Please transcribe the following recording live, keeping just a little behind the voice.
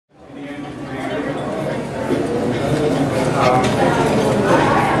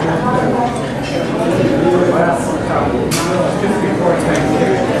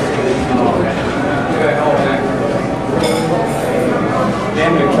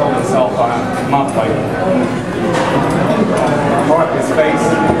himself on a mop pipe. Mark his face.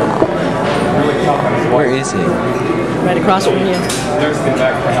 Really tough on his wife. Where is he? Right across from you. Nursing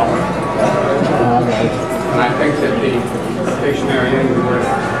back for help. And I think that the stationary indoors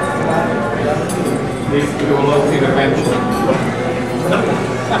needs to do a little intervention.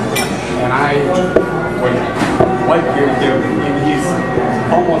 And I would like you to give, he's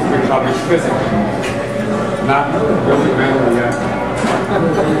almost recovered physically, not really mentally yet.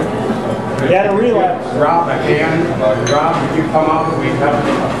 You had a relapse. Rob, a hand. Rob, would you come up? We have a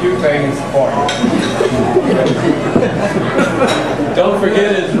few things for you. Don't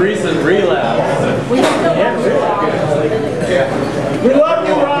forget his recent relapse. We love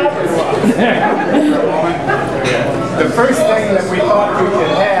you, Rob. The first thing that we thought we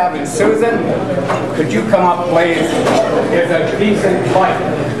could have, and Susan, could you come up, please, is a decent bike.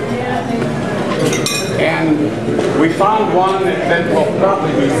 And we found one that will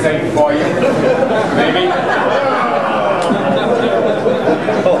probably be safe for you. Maybe.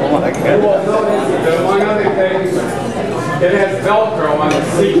 Oh my God. Among other things, it has Velcro on the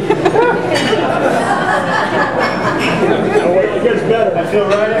seat. It gets better. I feel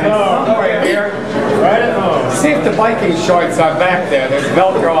right at home. Right here. Right at home. See if the biking shorts are back there. There's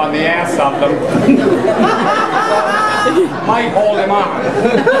Velcro on the ass of them. Might hold him on.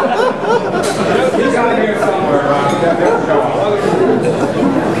 He's out here somewhere around.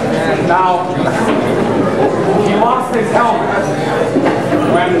 Now, he lost his helmet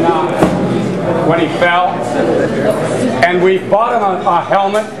when he fell, and we bought him a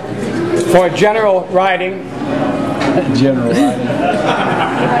helmet for general riding. General riding.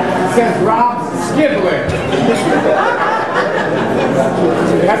 It says Rob's Skidler.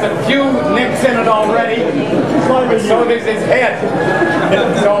 It has a few nicks in it already, but so does his head.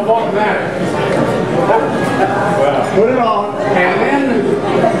 So it won't matter. Put it on. And then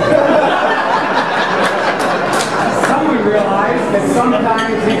someone realized that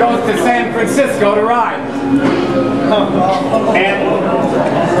sometimes he goes to San Francisco to ride. And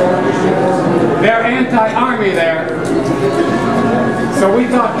they're anti-army there. So we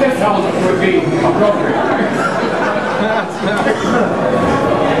thought this helmet would be appropriate.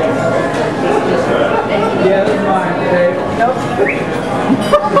 Yeah, that's mine, Dave.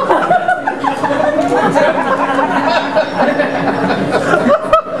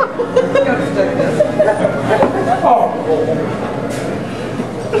 Oh.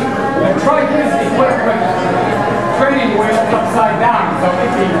 And try this equipment training wheel upside down, so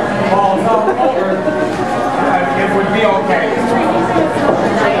if he falls over, it would be okay.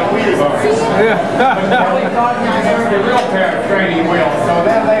 But Kelly thought he deserved a real pair of training wheels, so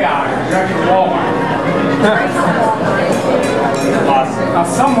there they are, direct from Walmart. Now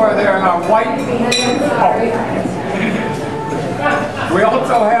somewhere there in our white, we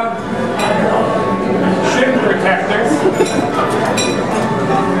also have shin protectors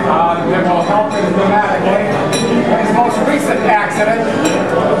that will help him dramatically. His most recent accident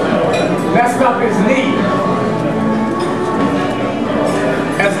messed up his knee.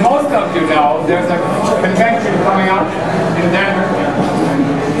 As most of you know, there's a convention coming up in Denver.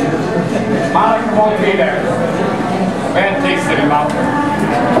 Monica won't be there. Bad taste in her mouth.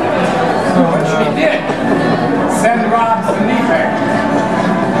 But she did send Rob some knee pain.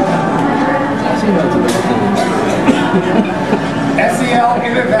 SEL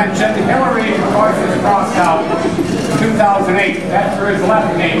intervention. Hillary, of course, is crossed out 2008. That's for his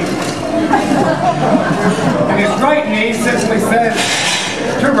left knee. And his right knee simply says,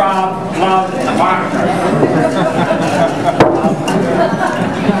 to Rob, love, Monica.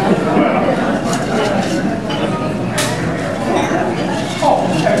 Oh,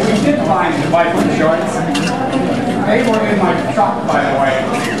 and we did find the biking shorts. They were in my truck, by the way.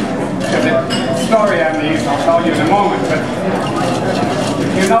 The story on these I'll tell you in a moment, but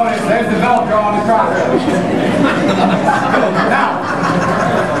you notice there's the Velcro on the truck. Now,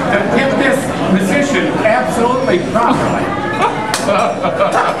 to get this position absolutely properly,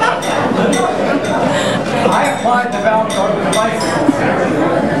 I applied the Velcro to the bicycle.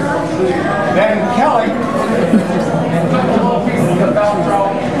 Then Kelly took the little pieces of Velcro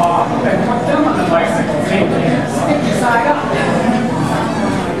off and put them on the bicycle seat, sticky side up.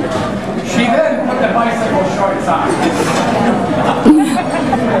 She then put the bicycle shorts on.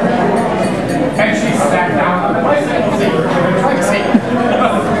 And she sat down on the bicycle seat, the trike seat.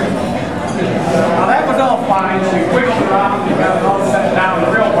 Now that was all fine. She wiggled around and got it all set down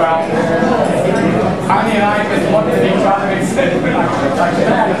real well. Honey and I just looked at each other and said, we're not going to touch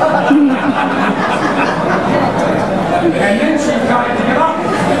that. And then she tried to get up.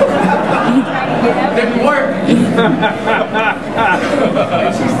 Didn't work. And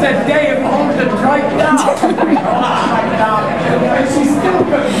she said, Dave, hold it right down. And she still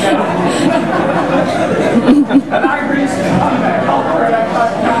couldn't get it. And I reached out to help her, and I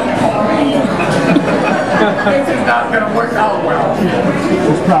thought, God, this is not going to work out well.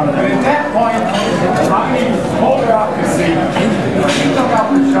 But at that point, I pulled her off the seat. She took off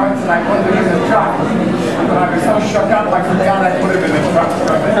her shorts and I put them in the truck. But I was so shook up, I forgot I put them in the truck.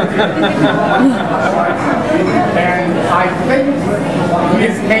 And I think he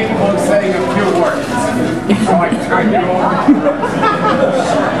is capable of saying a few words. So I turned you over.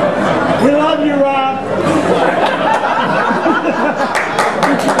 We love you, Rob.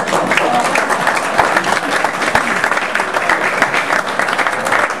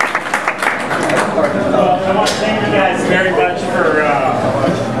 I want to thank you guys very much for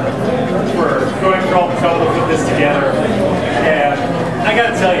going through all the trouble to put this together. And I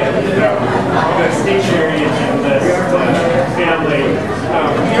got to tell you, the stationary agent family,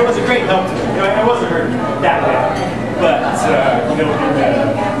 it was a great help to me. I wasn't hurt that bad, but in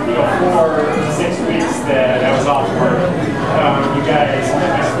the 4 to 6 weeks that I was off work, you guys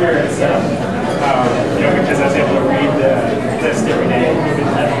kept my spirits up. Because I was able to read the list every day and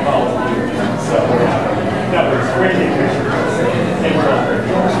have a call. So that was greatly appreciated. Thank you all.